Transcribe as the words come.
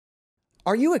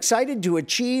Are you excited to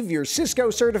achieve your Cisco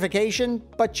certification,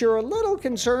 but you're a little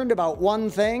concerned about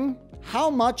one thing? How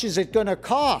much is it going to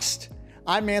cost?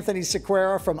 I'm Anthony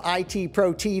Sequeira from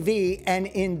ITProTV, and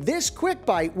in this Quick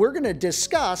Bite, we're going to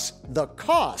discuss the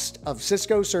cost of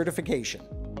Cisco certification.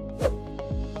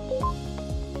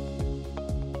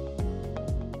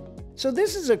 So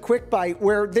this is a quick bite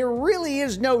where there really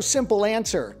is no simple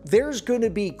answer. There's going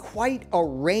to be quite a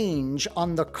range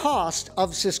on the cost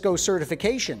of Cisco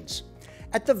certifications.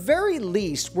 At the very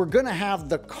least, we're going to have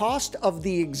the cost of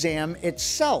the exam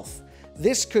itself.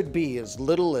 This could be as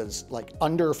little as like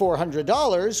under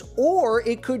 $400, or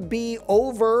it could be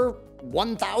over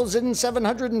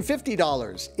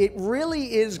 $1,750. It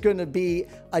really is going to be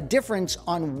a difference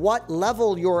on what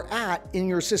level you're at in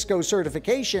your Cisco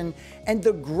certification. And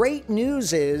the great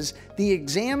news is the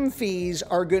exam fees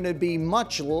are going to be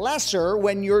much lesser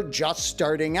when you're just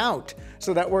starting out.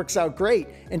 So that works out great.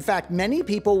 In fact, many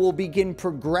people will begin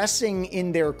progressing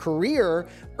in their career,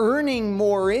 earning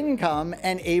more income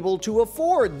and able to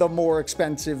afford the more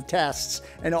expensive tests,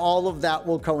 and all of that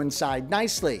will coincide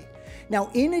nicely.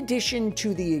 Now, in addition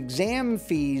to the exam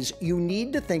fees, you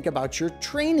need to think about your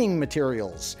training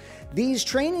materials. These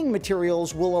training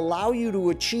materials will allow you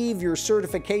to achieve your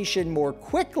certification more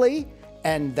quickly,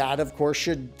 and that, of course,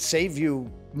 should save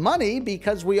you money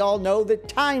because we all know that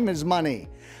time is money.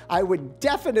 I would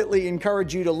definitely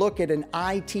encourage you to look at an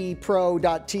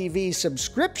ITPro.TV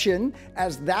subscription,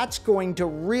 as that's going to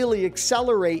really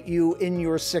accelerate you in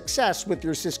your success with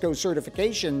your Cisco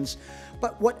certifications.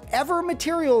 But whatever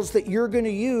materials that you're going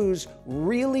to use,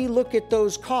 really look at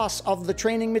those costs of the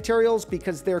training materials,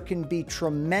 because there can be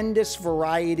tremendous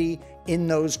variety in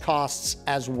those costs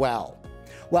as well.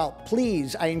 Well,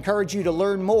 please, I encourage you to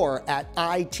learn more at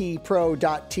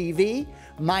ITPro.TV.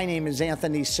 My name is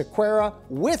Anthony Sequeira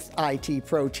with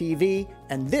ITProTV,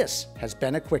 and this has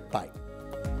been a Quick Bite.